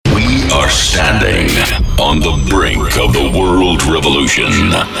standing on the brink of the world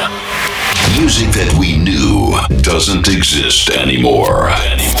revolution. Music that we knew doesn't exist anymore.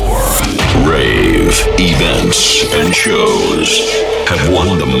 Rave, events, and shows have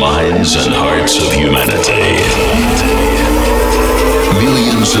won the minds and hearts of humanity.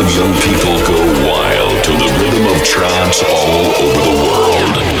 Millions of young people go wild to the rhythm of trance all over the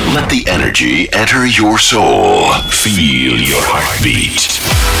world. Let the energy enter your soul. Feel your heartbeat.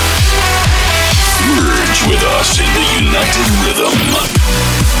 Merge with us in the united rhythm.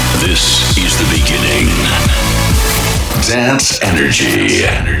 This is the beginning. Dance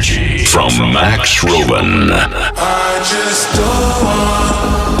Energy from Max Robin. I just don't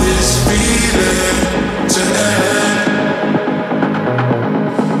want this feeling to end.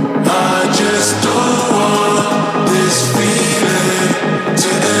 I just don't want this feeling to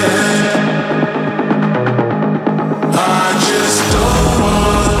end. I just don't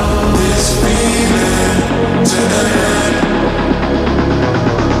want this feeling to end.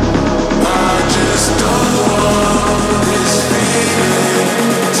 I just don't want this feeling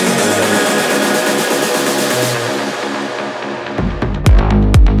to end.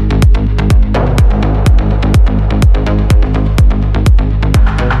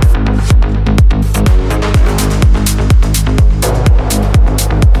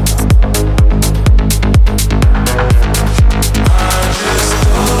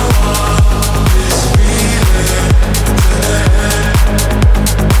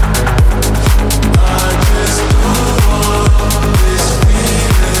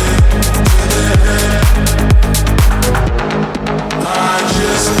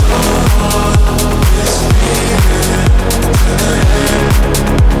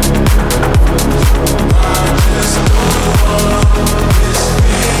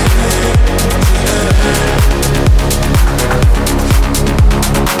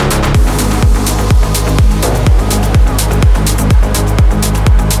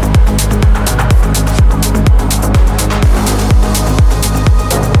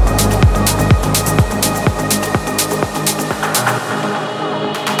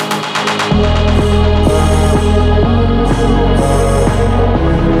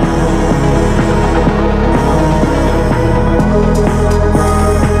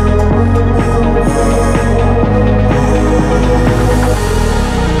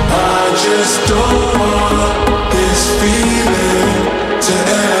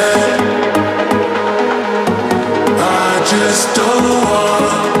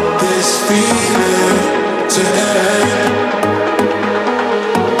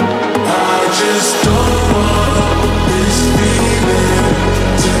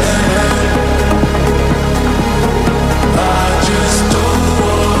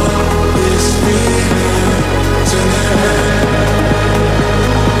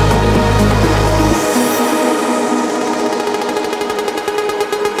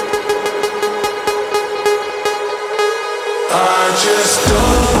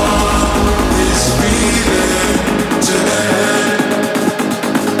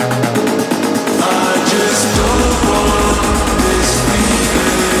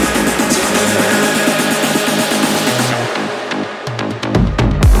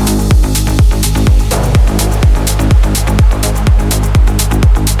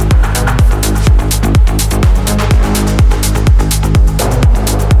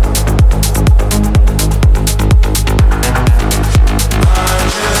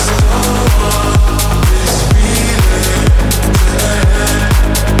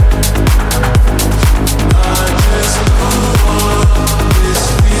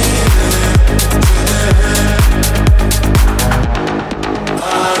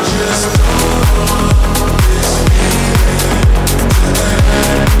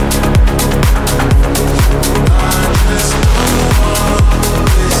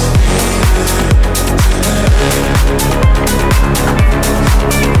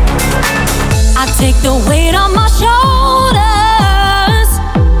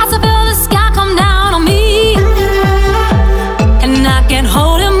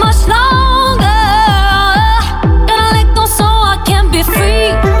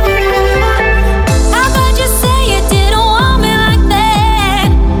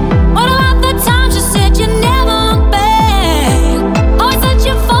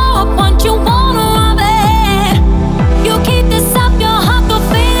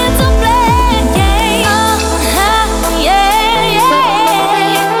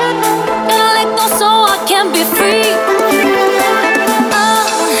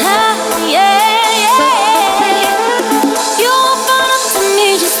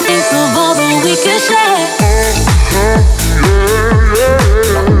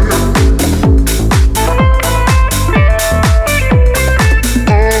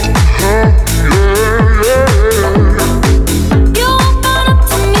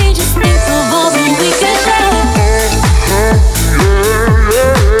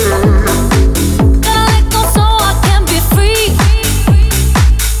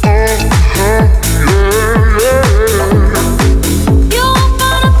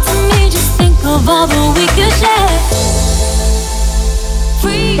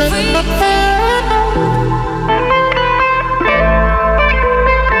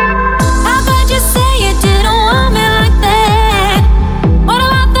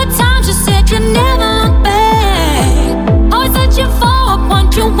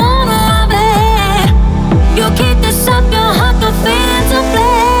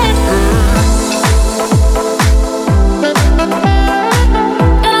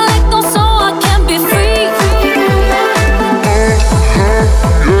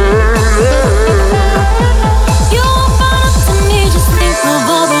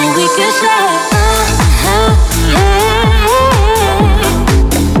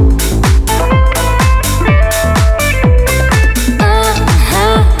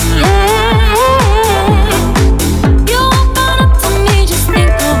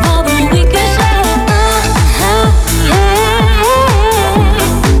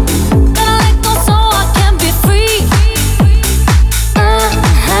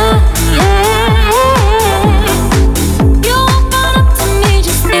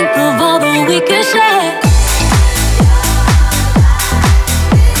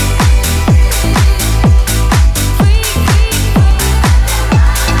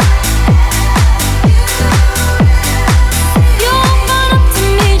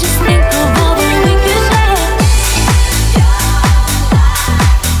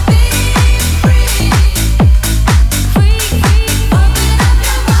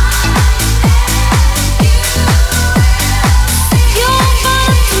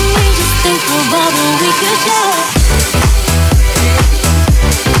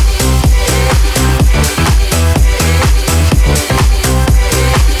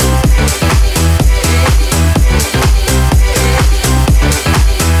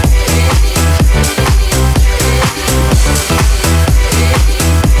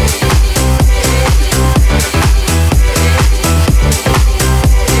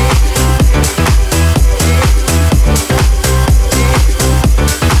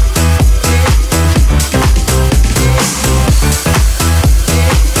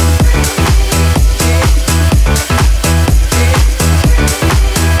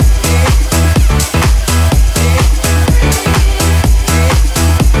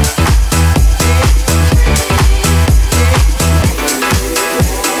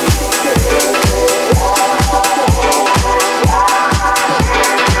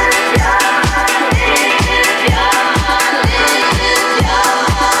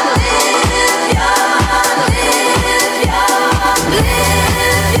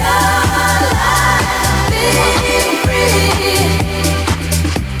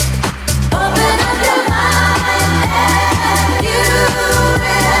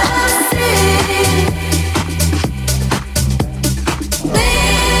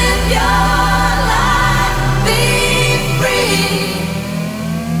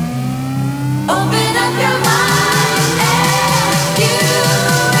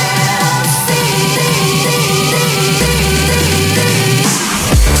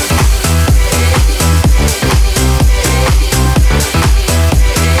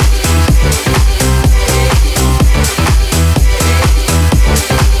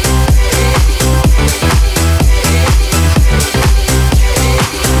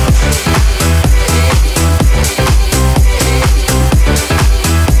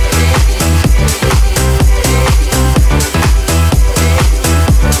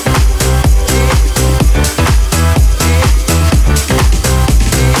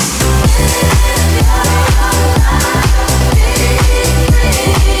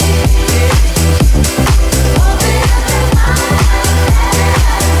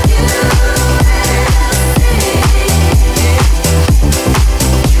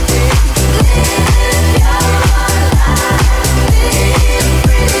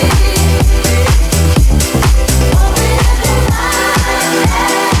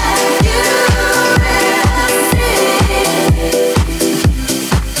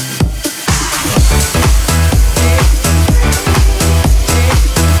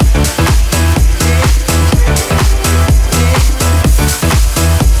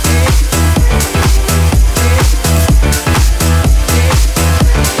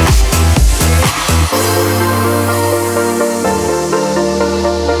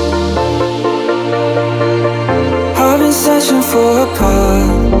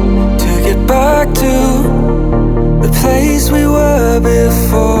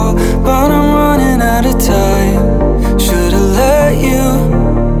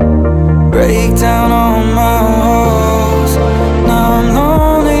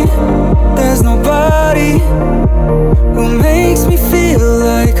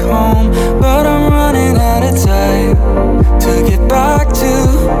 But I'm running out of time to get back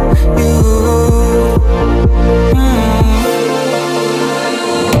to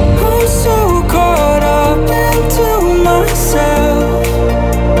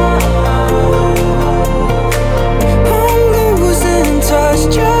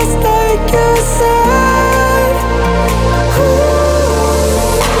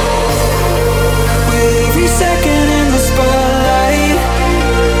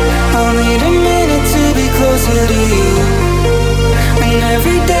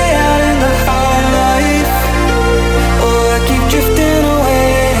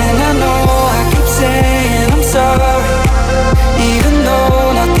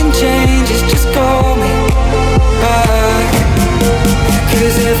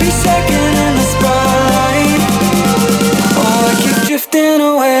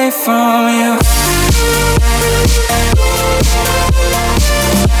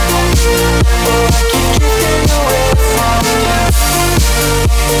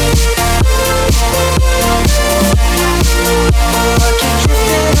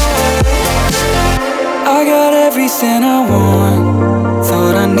everything I want,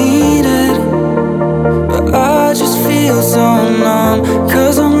 thought I needed, but I just feel so numb,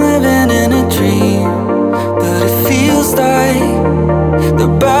 'cause I'm living in a dream, but it feels like the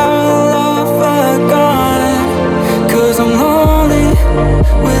barrel of a gun, 'cause I'm lonely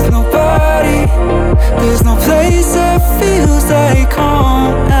with nobody. There's no place that feels like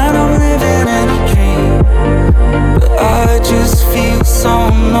home, and I'm living in a dream, but I just feel so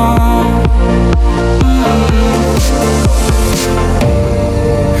numb.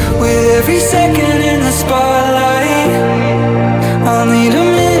 With every second in the spotlight, I'll need a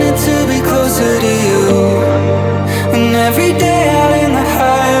minute to be closer to you. And every day out in the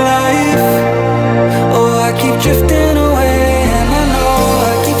high life, oh, I keep drifting away. And I know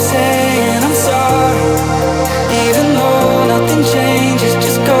I keep saying I'm sorry, even though nothing changes,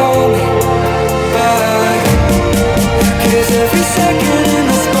 just call me back. 'Cause every second in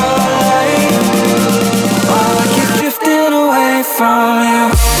the spotlight, oh, I keep drifting away from you.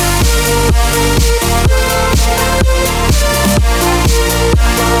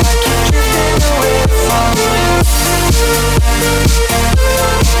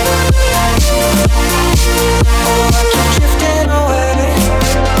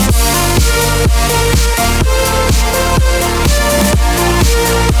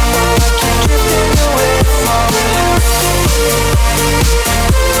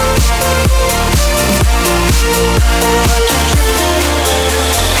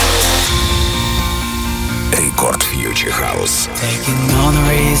 Рекорд Future House. Taking on the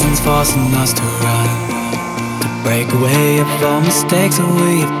reasons forcing us to run, to break away of all mistakes that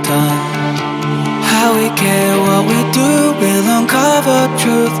we have done. How we care what we do will uncover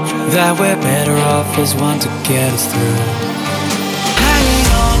truth, that we're better off as one to get us through. Hanging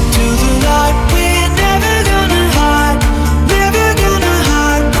on to the light, we're never gonna hide, never gonna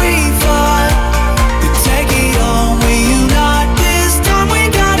hide, we fight. We take it on, we unite, this time we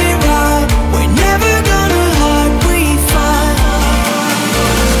got it right. We're never gonna hide, we fight.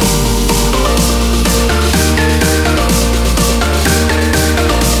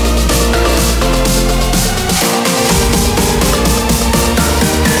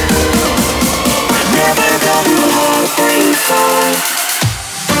 Never gonna hide, we fight.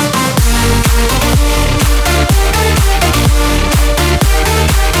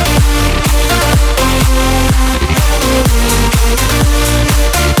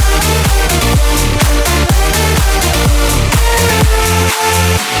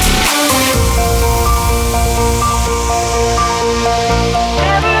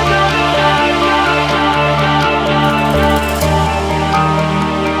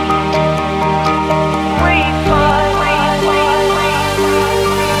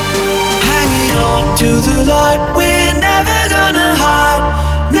 Hanging on to the light, we're never gonna hide,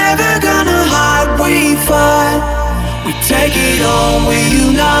 never gonna hide, we fight. We take it on, we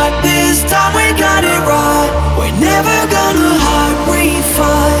unite, this time we got it right. We're never gonna hide, we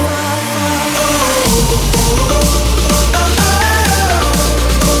fight.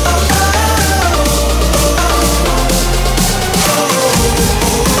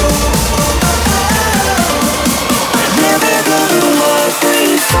 Never gonna hide, we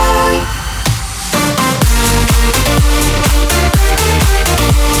fight.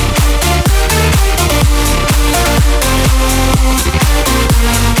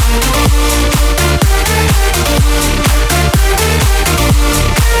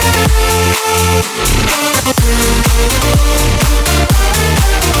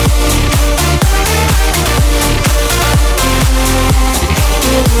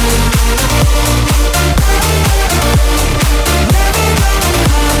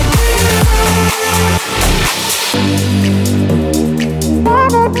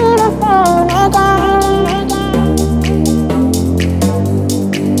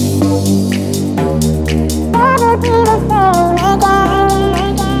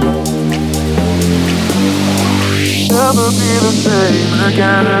 Never be the same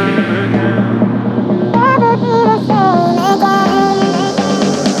again. Never be the same again.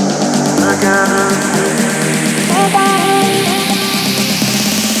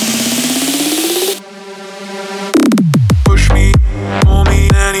 Push me, pull me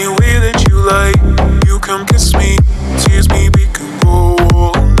any way that you like. You come kiss me, tease me, we can go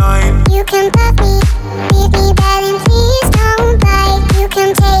all night. You can love me, leave me, darling, please don't bite. You can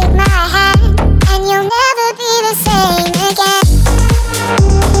take my hand, and you'll never be the same again.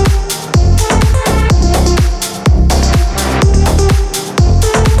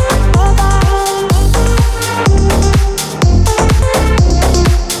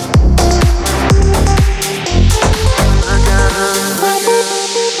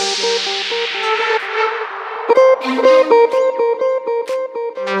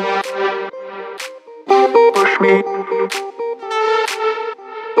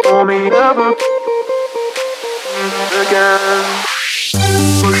 for me never again.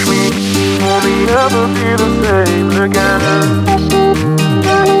 Push me, for me never be the same again.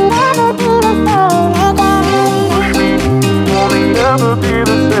 Push me, for me never be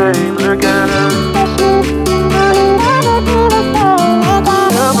the same again. Never be the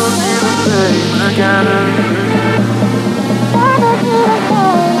same again.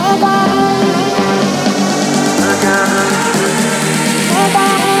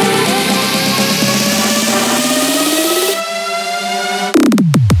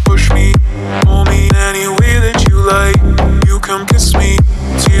 Push me, pull me any way that you like. You come kiss me,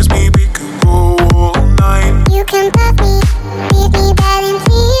 tease me, we can go all night. You can love me, beat me, darling,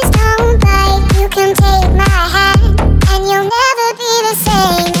 please don't bite. You can take my hand, and you'll never be the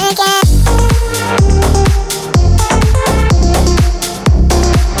same again.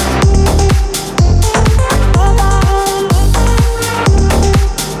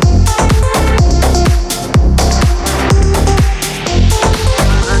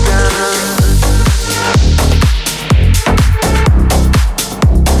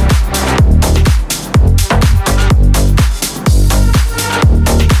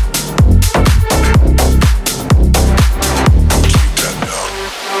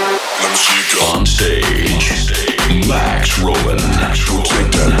 On stage, Max Rowan.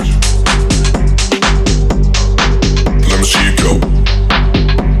 Take that. Let me see you go.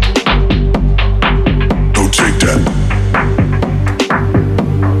 Go take that.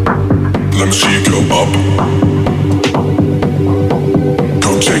 Let me see you go up.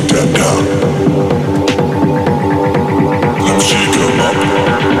 Go take that down. Let me see you go up.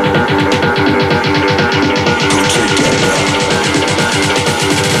 Go take that down.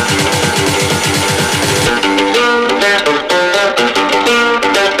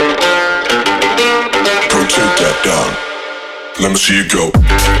 Take that down. Let me see you go.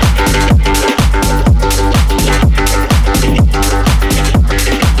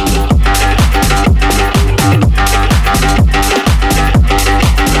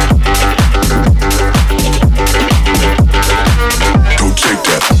 Go take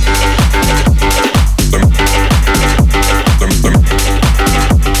that.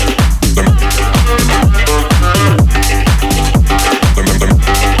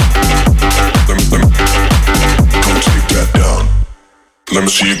 Let me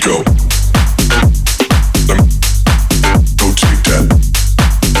see you go. Go take that.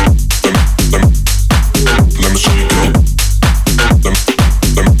 Let me see you go.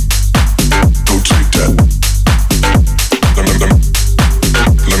 Go take that.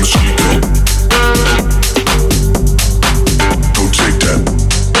 Let me see you go. Go take that.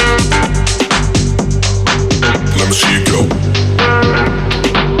 Let me see you go.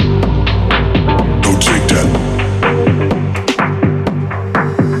 Go take that.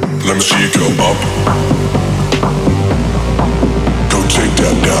 Let me see you go up. Go take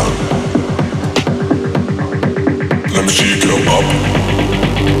that down. Let me see you go up.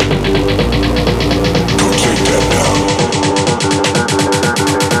 Go take that down.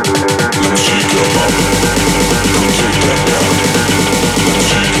 Let me see you go up. Go take that down. Let me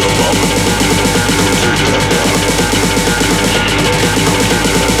see you go up.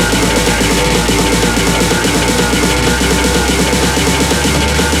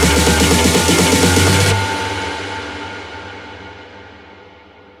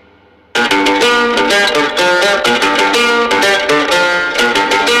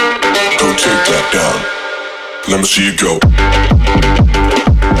 Go take that down. Let me see you go.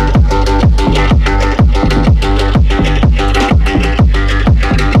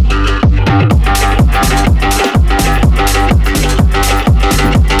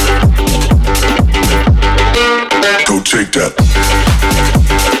 Go take that.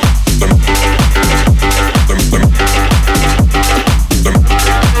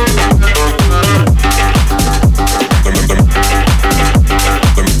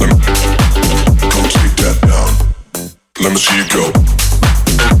 Let me see you go.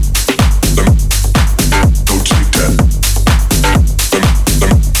 Go take that.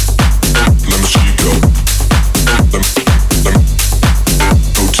 Let me see you go.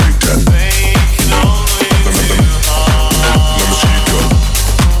 Go take that. Let me see you go.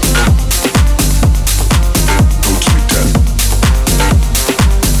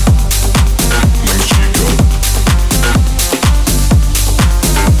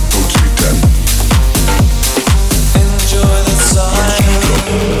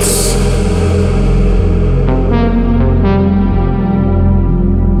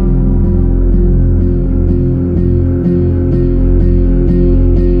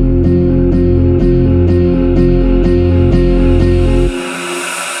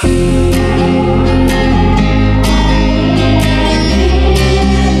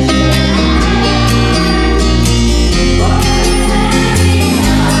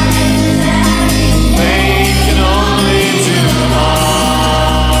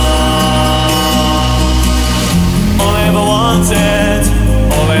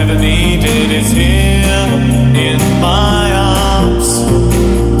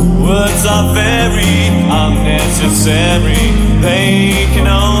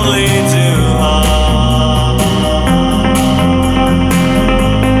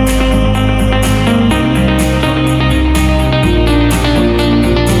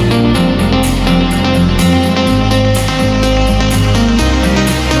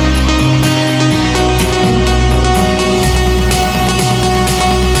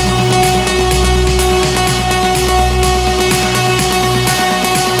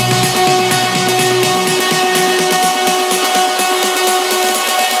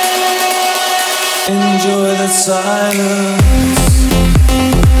 Enjoy the silence.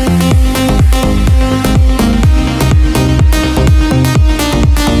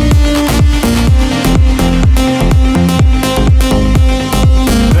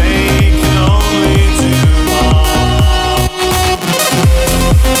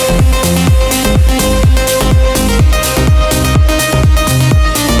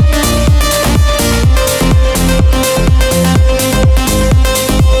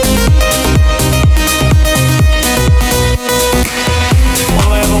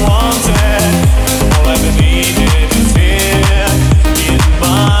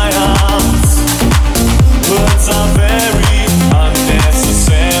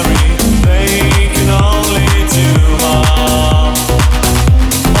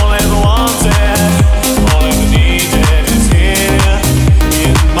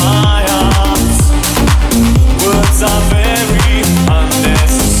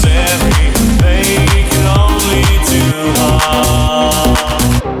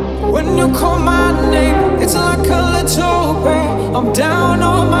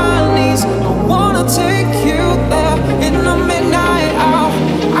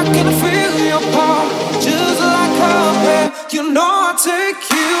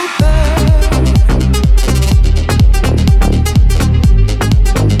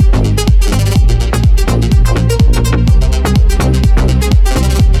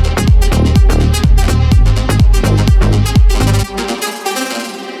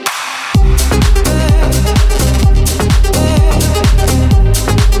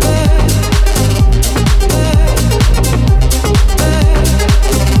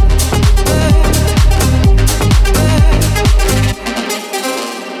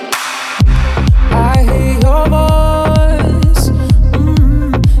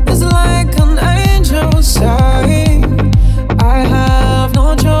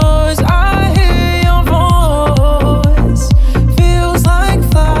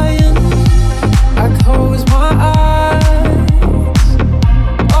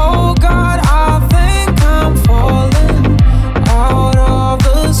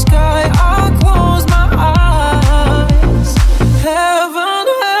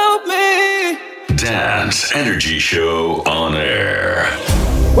 Energy Show on air.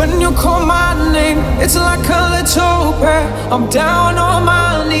 When you call my name, it's like a little prayer. I'm down on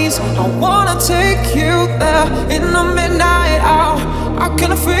my knees, I wanna take you there. In the midnight hour, I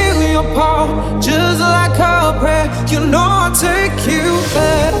can feel your power, just like a prayer. You know I'll take you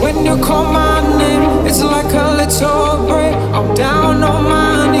there. When you call my name, it's like a little prayer. I'm down on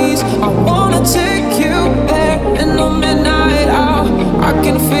my knees, I wanna take you there. In the midnight hour, I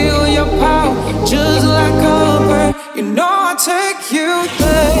can feel your power, just like a prayer. You know I'll take you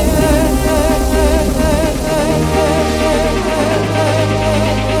there.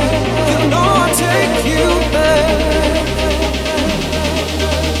 You know I'll take you there.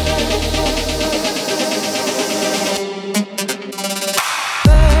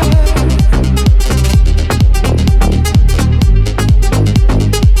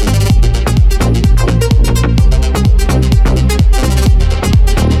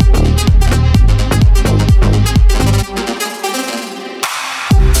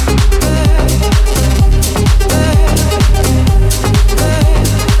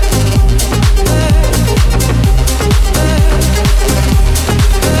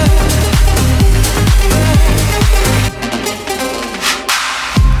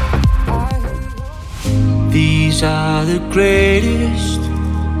 These are the greatest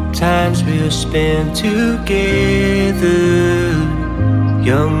times we'll spend together.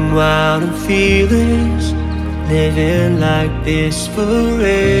 Young, wild and fearless, living like this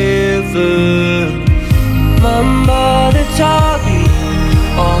forever. My mother taught me,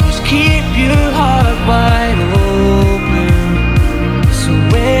 always keep your heart wide open. So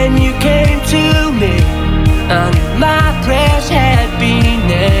when you came to me, I knew my prayers had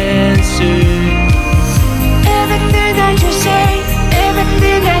been answered. Everything that you say,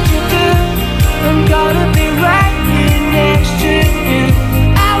 everything that you do, I'm gonna be right here next to you.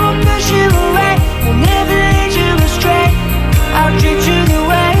 I won't push you away, will never lead you astray. I'll treat you the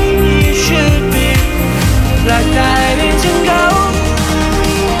way you should be, like diamonds and gold.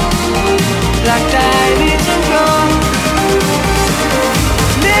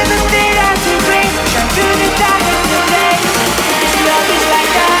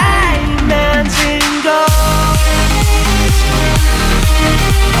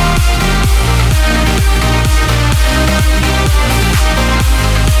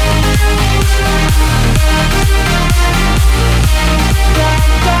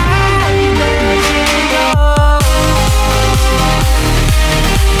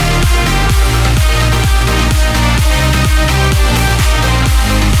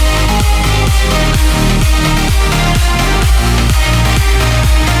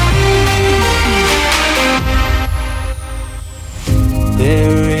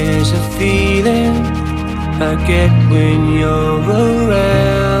 is a feeling I get when you're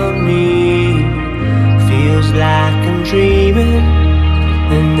around me. Feels like I'm dreaming,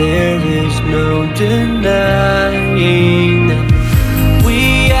 and there is no denying that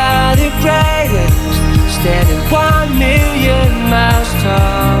we are the greatest, standing 1,000,000 miles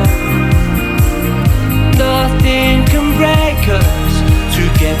tall. Nothing can break us,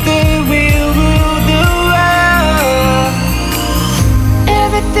 together we'll rule the world.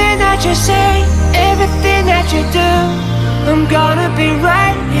 Everything that you say, everything that you do, I'm gonna be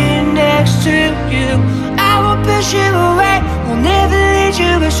right here next to you. I won't push you away, will never lead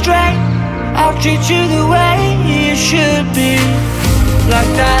you astray. I'll treat you the way you should be,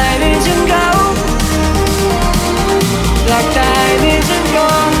 like diamonds and gold, like diamonds and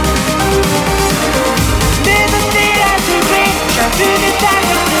gold. Never think I could reach out to the back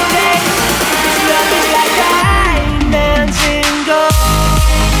of the day. This love is like diamonds and gold.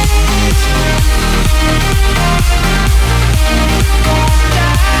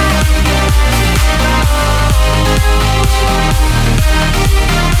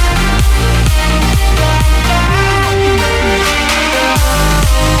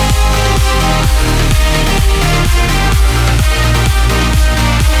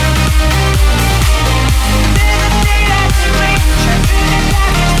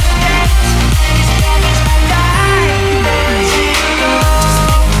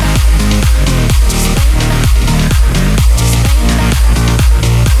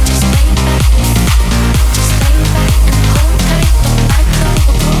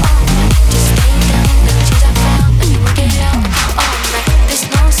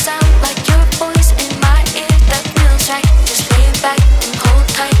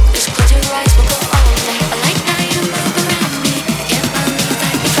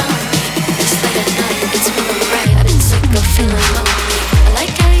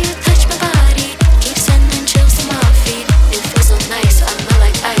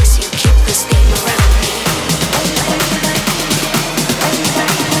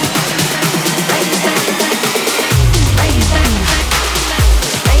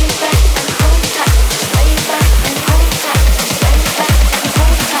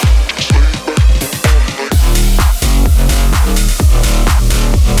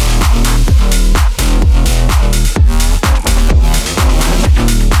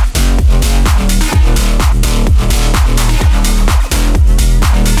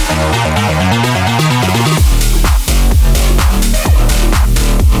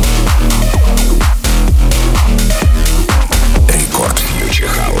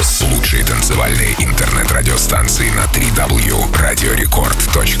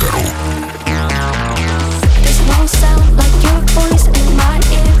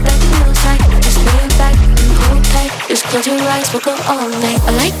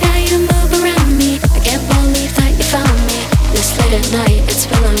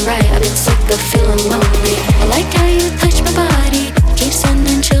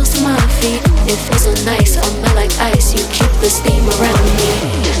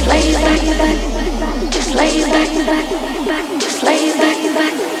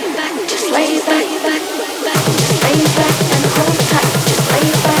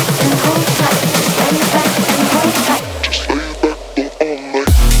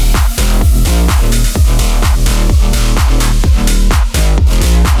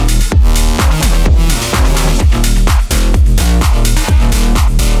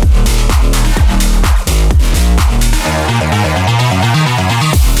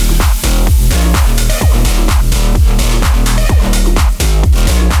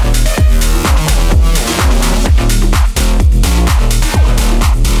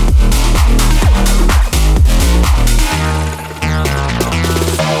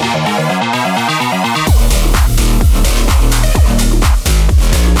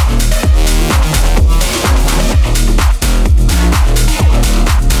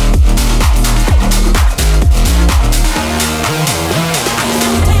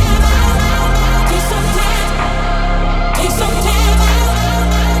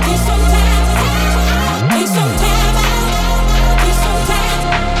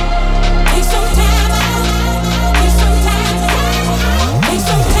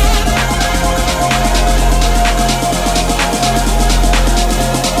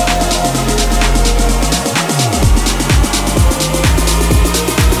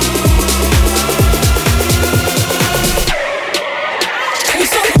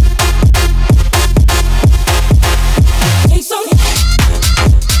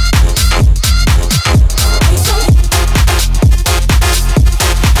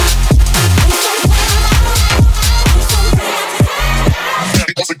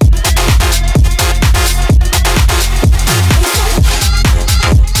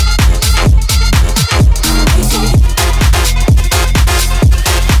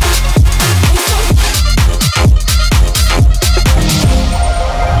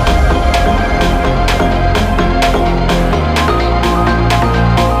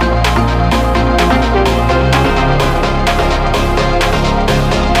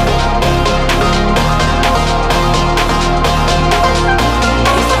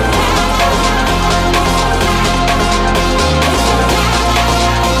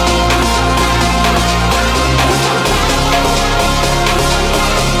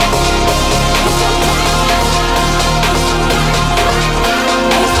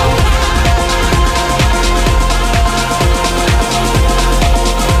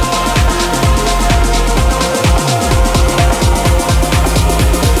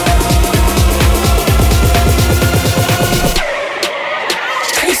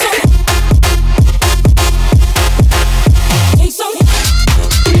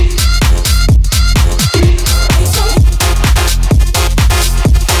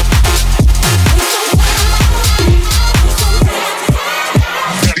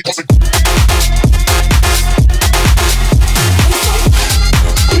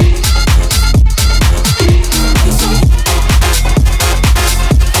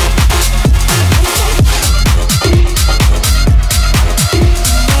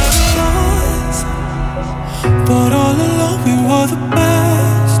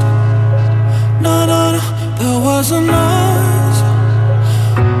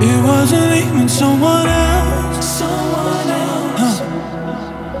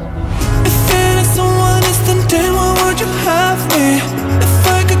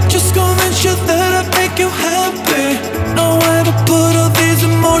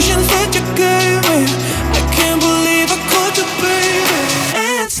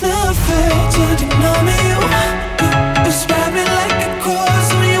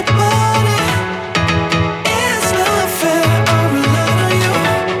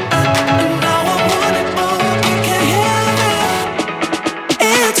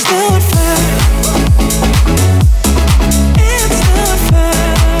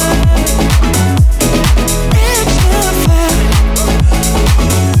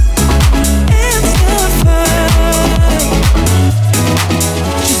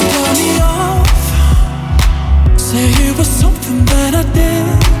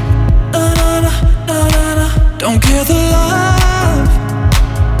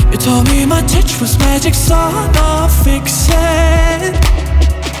 magic's on or fix it.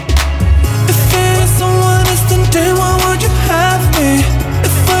 If it isn't one instant, then why would you have me?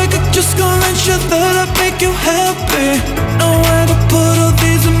 If I could just convince you that I'd make you happy. Nowhere to put all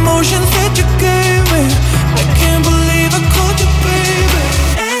these emotions that you gave me. I can't believe I called you baby.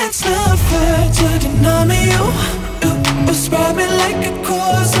 It's not fair to deny me you. You spread me like a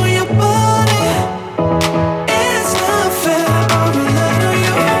cross on your body. It's not fair, I relied on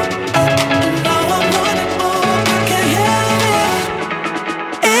you. And now I'm wanting more, I can't have it.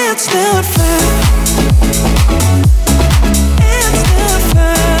 It's not fair. It's not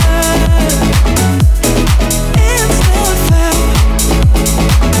fair. It's not fair.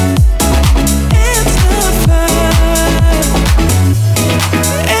 It's not fair.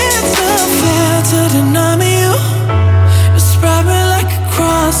 It's not fair to deny me you. You spread me like a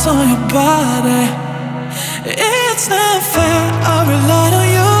cross on your body. It's not fair, I relied on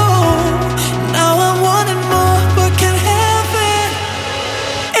you. Now I'm wanting more, but can't have it.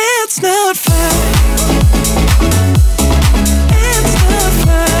 It's not fair. It's not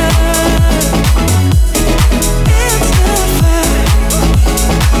fair. It's not fair.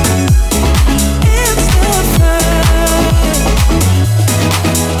 It's not fair.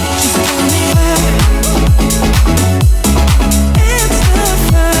 Just tell me that. It's not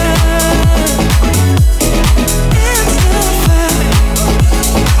fair. It's not fair.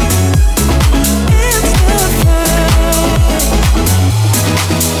 It's not fair.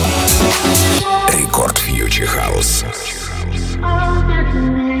 Рекорд Future House.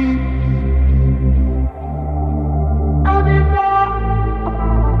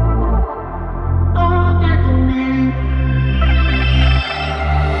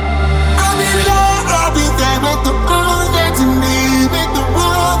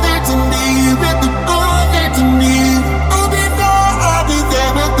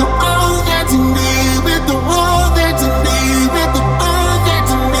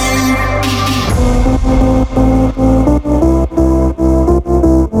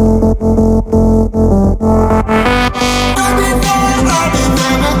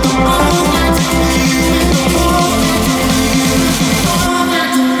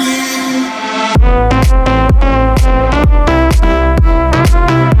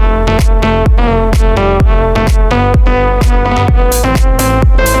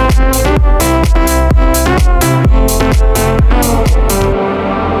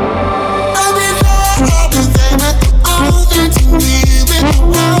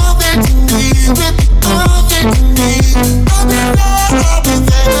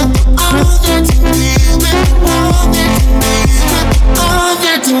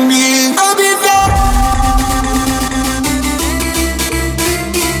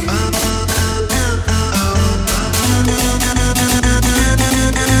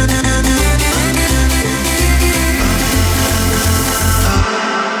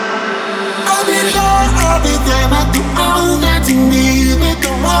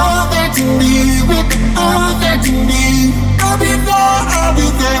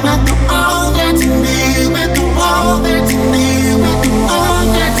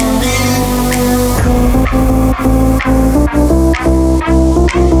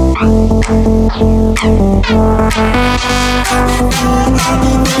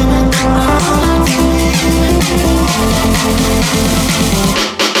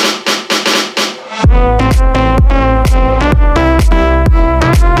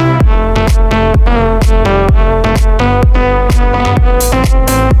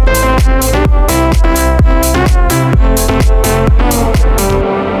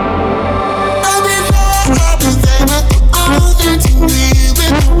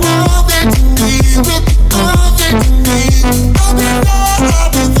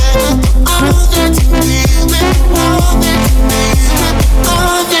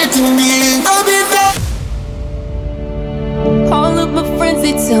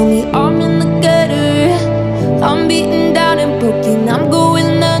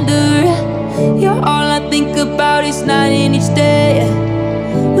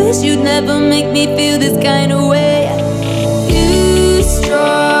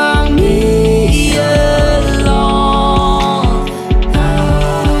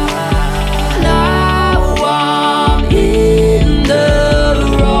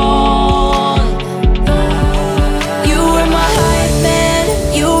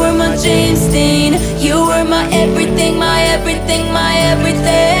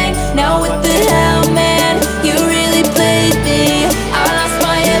 Now with the hell, man, you really played me. I lost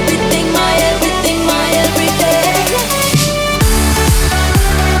my everything, my everything, my everything.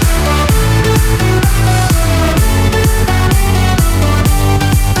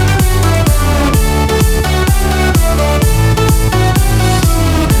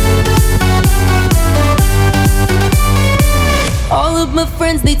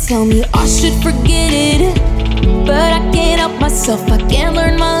 friends, they tell me I should forget it, but I can't help myself, I can't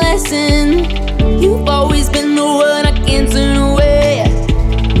learn my lesson. You've always been the one I can't turn away.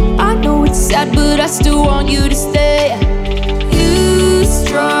 I know it's sad, but I still want you to stay. You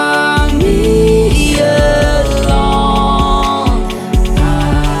strung me along.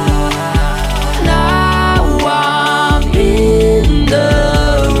 Now I'm in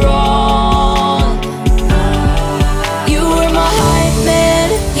the wrong. You were my hype man,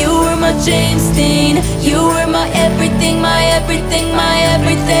 you were my James Dean, you were my everything, my everything, my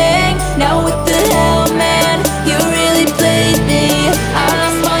everything. Now what the hell, man, you really played me. I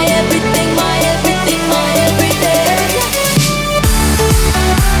lost my everything, my everything, my everything.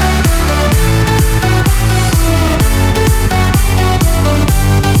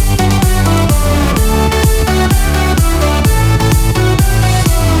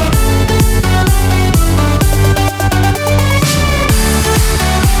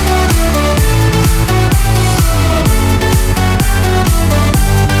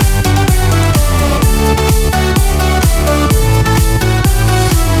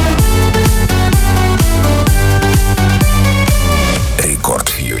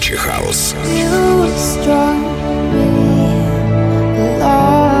 House. You strung me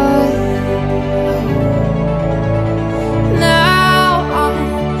along. Now I'm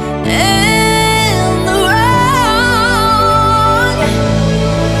in the wrong.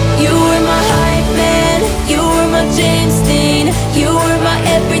 You were my hype man, you were my James Dean, you were my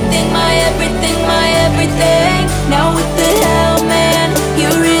everything, my everything, my everything. Now what the hell, man, you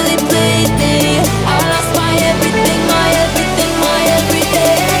really played me. I lost my everything, my everything, my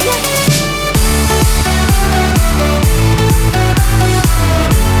everything.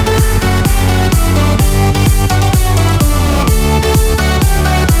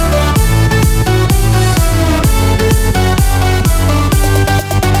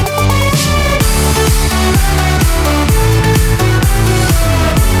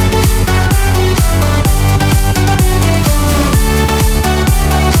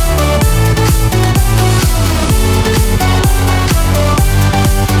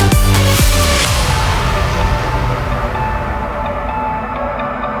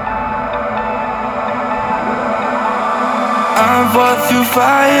 I fought through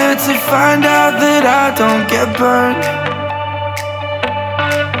fire to find out that I don't get burned.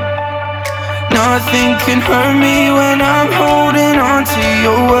 Nothing can hurt me when I'm holding on to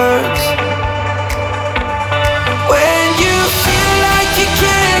your words. When you feel like you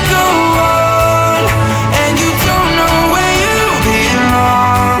can't go on and you don't know where you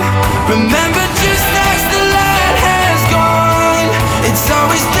belong, remember just as the light has gone, it's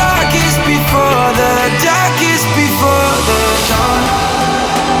always darkest before the darkest before the dawn.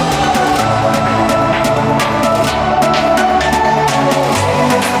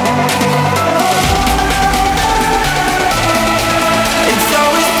 It's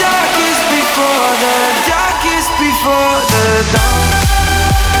always darkest before the darkest before the dawn.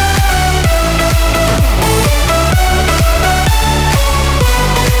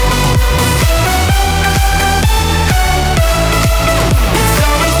 It's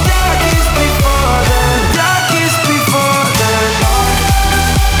always darkest before the darkest before the dawn.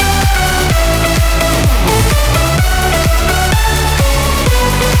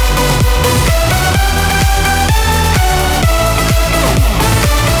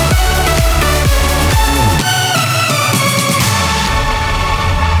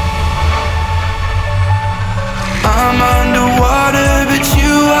 I'm underwater, but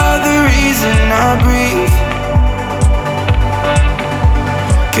you are the reason I breathe.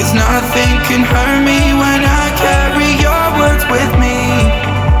 'Cause nothing can hurt me when I carry your words with me.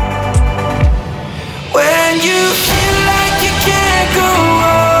 When you feel like you can't go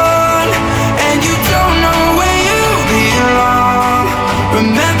on and you don't know where you belong,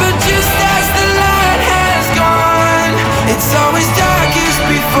 remember just as the light has gone, it's always darkest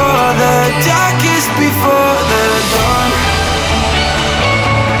before the darkest before the dawn.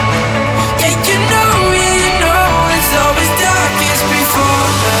 Yeah, you know, it's always darkest before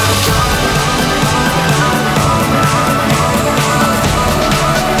the dawn.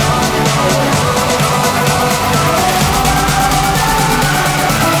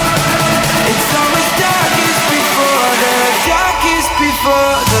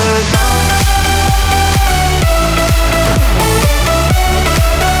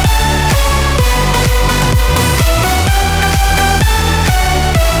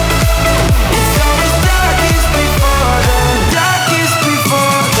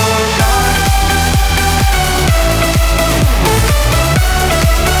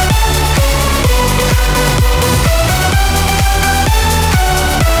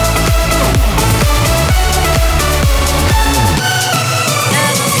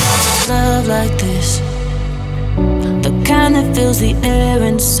 the air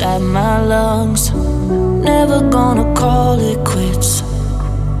inside my lungs. Never gonna call it quits,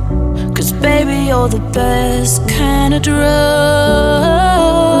 'cause baby, you're the best kind of drug.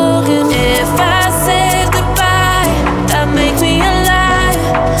 And if I said goodbye, that make me a liar,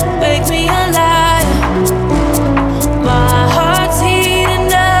 make me a liar. My heart's heating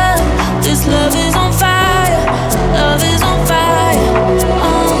up, this love is on fire, love is on fire,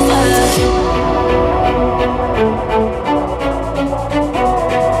 on fire.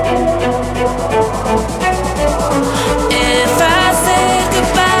 If I said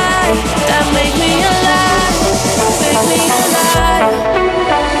goodbye, that make me a liar, make me a liar.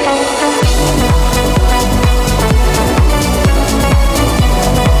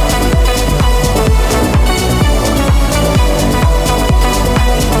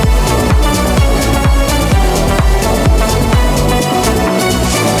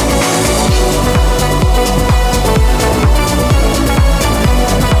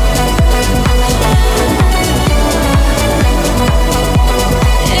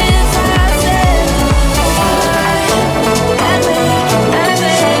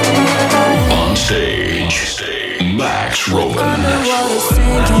 Max Roland. Underwater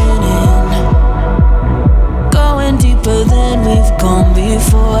sinking in, going deeper than we've gone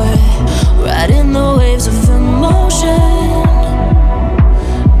before, riding the waves of emotion.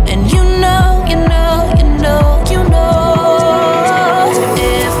 And you know, you know, you know, you know.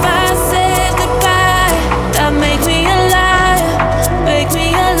 If I said goodbye, that make me a liar, make me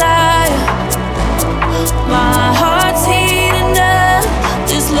a liar. My heart's heating up,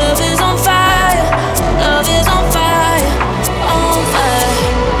 this love is on fire, love is on fire, on fire.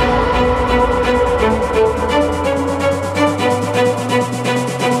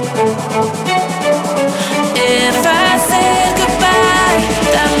 If I said goodbye,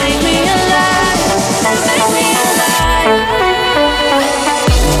 that make me a liar, make me a liar.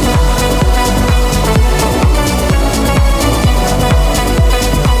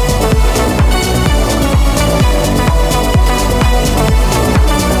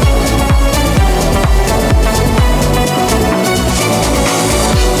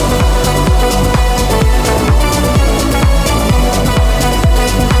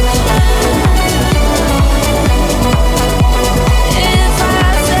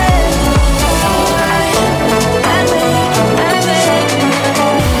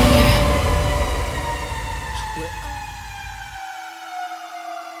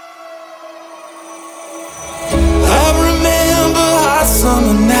 I remember hot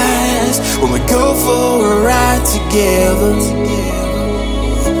summer nights when we go for a ride together.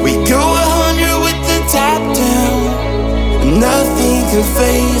 We go 100 with the top down, and nothing can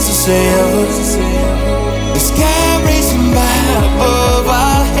phase us ever. The sky racing by above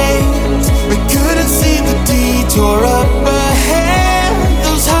our heads, we couldn't see the detour up ahead.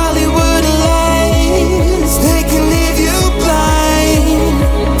 Those Hollywood lights, they can leave you blind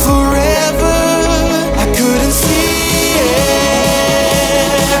forever. I couldn't see it,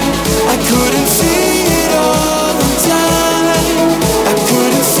 I couldn't see it all the time, I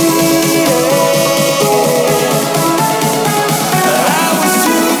couldn't see it. I was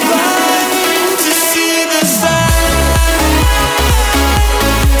too blind to see the sign,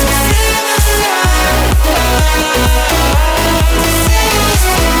 to see the sign, to see the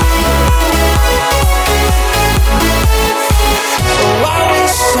sign. Oh, I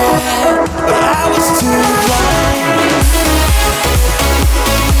wish but I was too blind.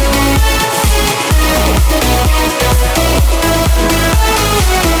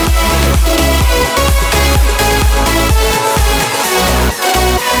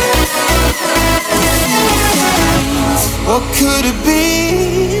 What could it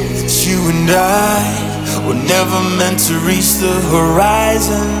be that you and I were never meant to reach the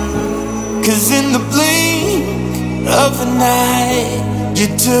horizon? 'Cause in the blink of an eye, you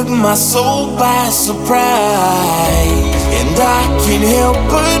took my soul by surprise. And I can't help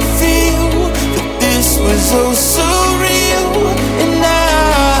but feel that this was oh so real. And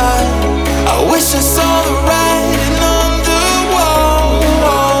I wish I saw the writing on the wall,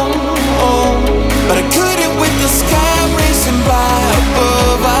 but I couldn't with the sky racing by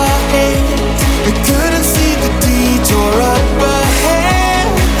above our heads. We couldn't see the detour up ahead.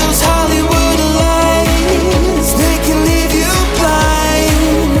 Those Hollywood lights, they can leave you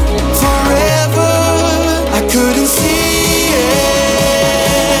blind forever. I couldn't see it,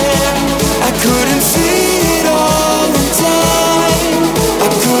 I couldn't see it all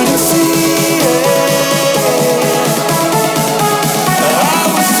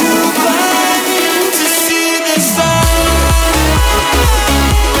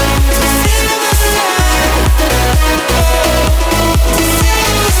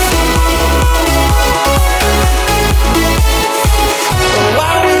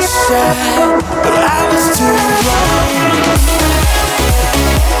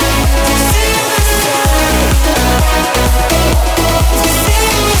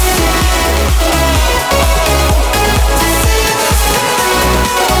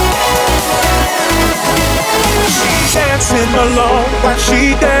dancing alone, while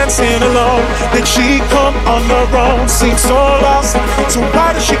she dancing alone. Did she come on her own? Seems so lost. So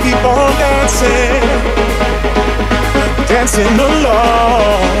why does she keep on dancing? Dancing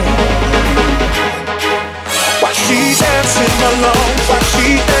alone. While she dancing alone, while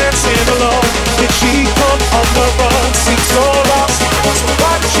she dancing alone. Did she come on her own? Seems so lost. So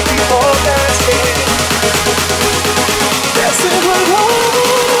why does she keep on dancing? Dancing alone.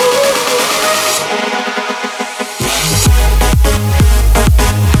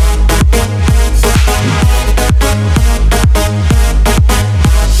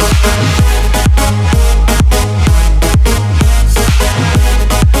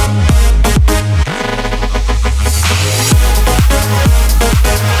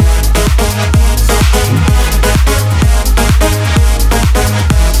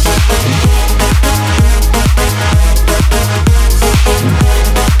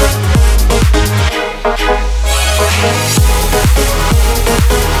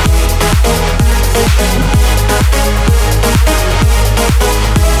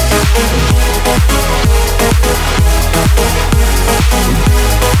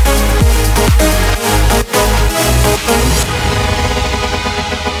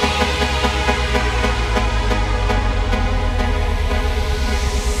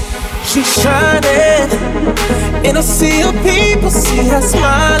 She's shining in a sea of people, see her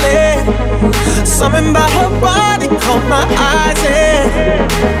smiling. Something about her body caught my eyes and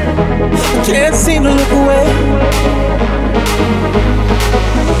can't seem to look away.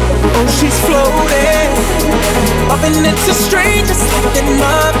 Oh, she's floating, bumping into strangers like in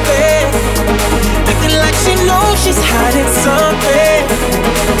my bed, acting like she knows she's hiding something.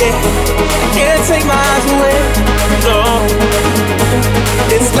 Yeah, can't take my eyes away. No,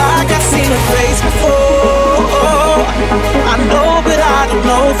 it's like I've seen her face before. I know, but I don't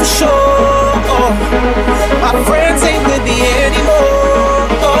know for sure. My friends ain't with me anymore.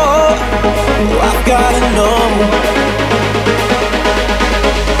 I've gotta know.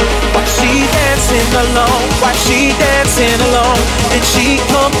 Why she dancing alone? Why she dancing alone? Did she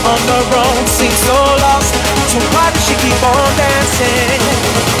come on her own? Seems so lost. So why does she keep on dancing?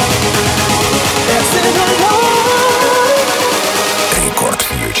 Dancing alone. Рекорд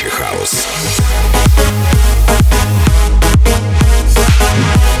Фьючи Хаус.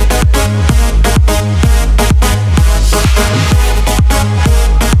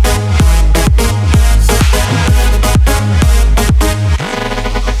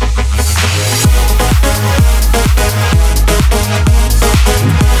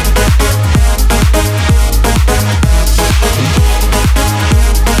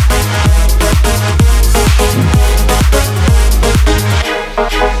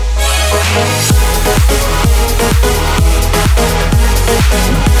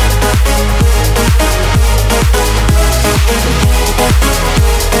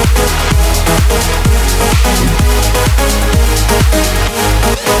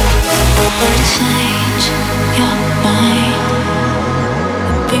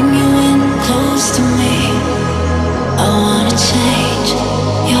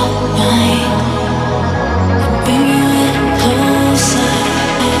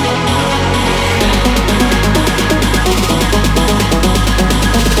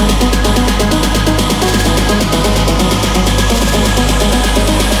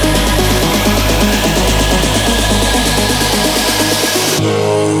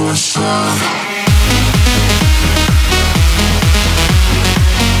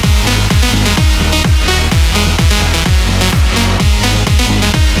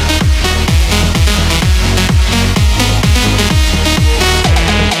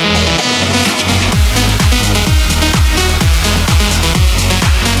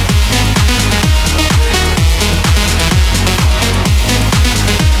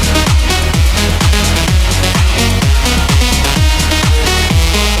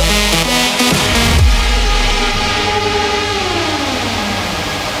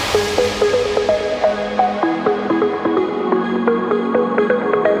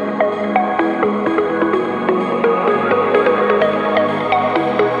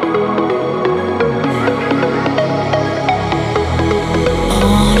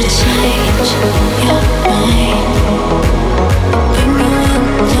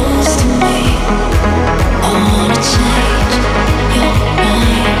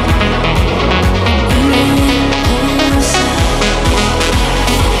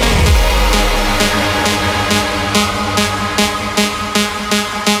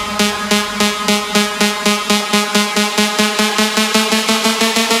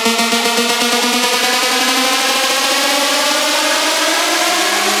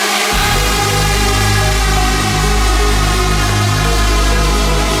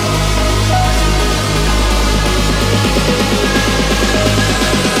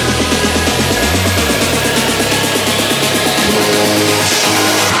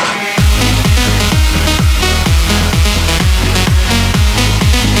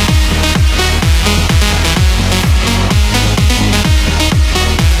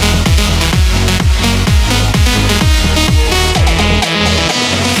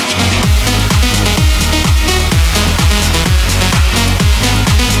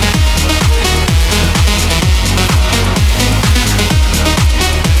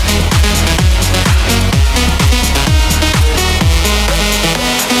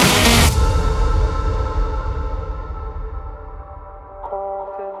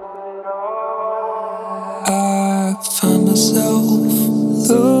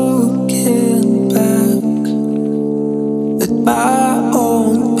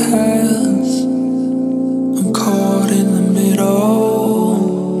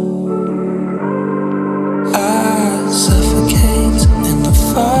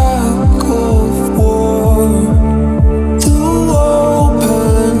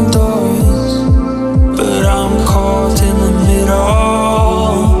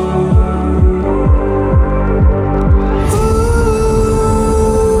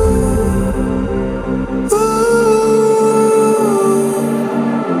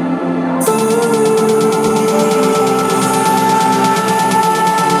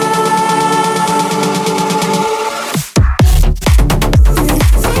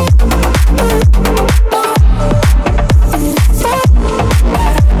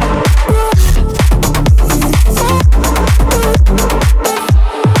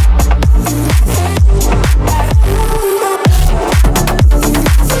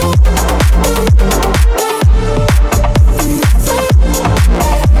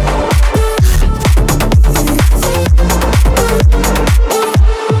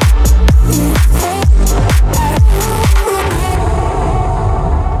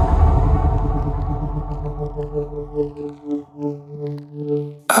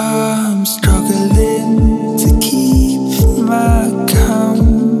 struggling to keep my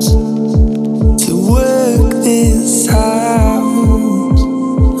count, to work this out.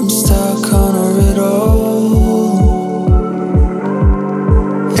 I'm stuck on a riddle.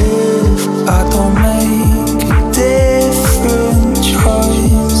 If I don't make a different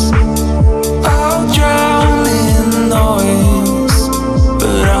choice, I'll drown in noise,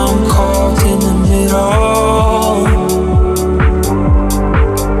 but I'm caught in the middle.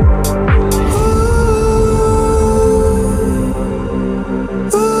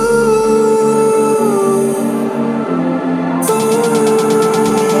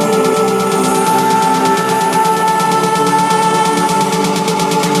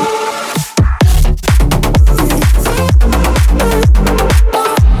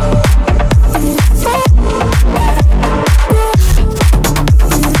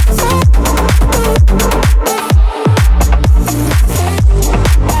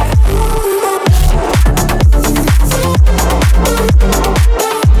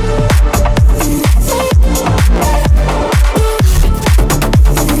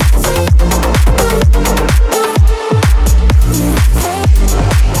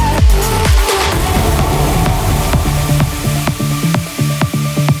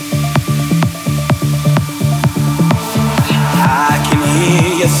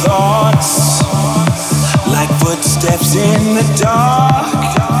 Footsteps in the dark,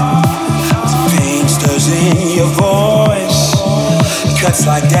 the pain stirs in your voice, cuts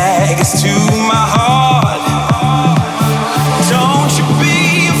like daggers to my heart. Don't you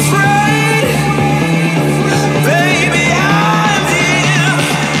be afraid, baby, I'm here.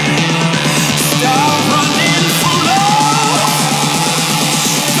 Stop running from love,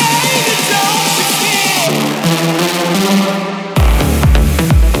 baby, don't you fear.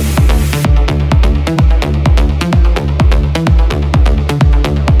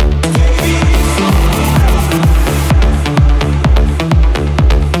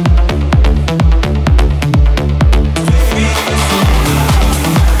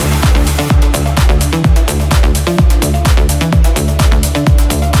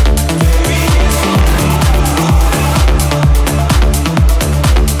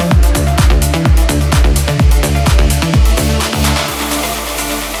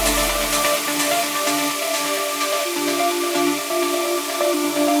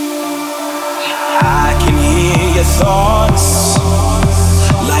 Thoughts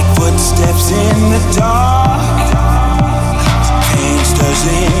like footsteps in the dark, pain stirs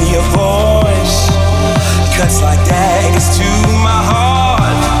in your voice, cuts like daggers to my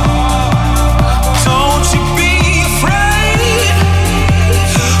heart. Don't you be afraid,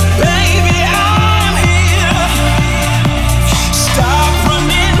 baby, I'm here. Stop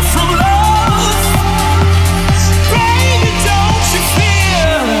running from love, baby, don't you fear.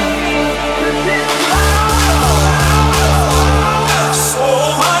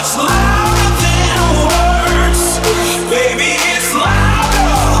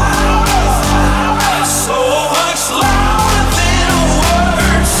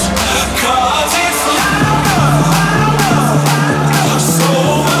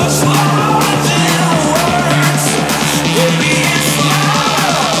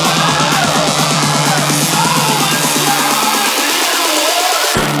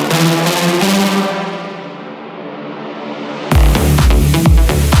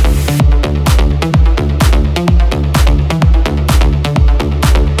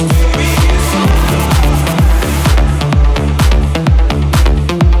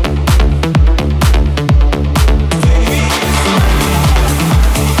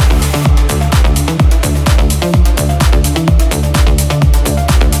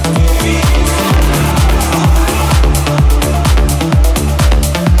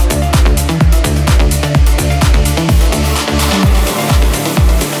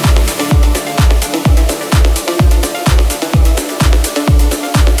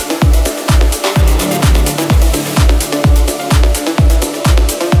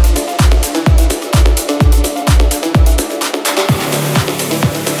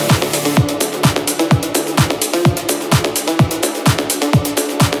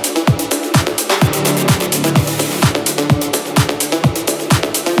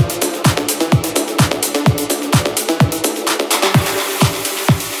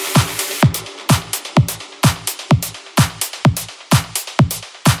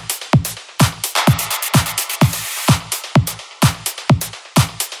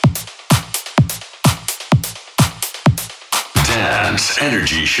 Dance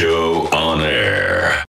Energy Show on air.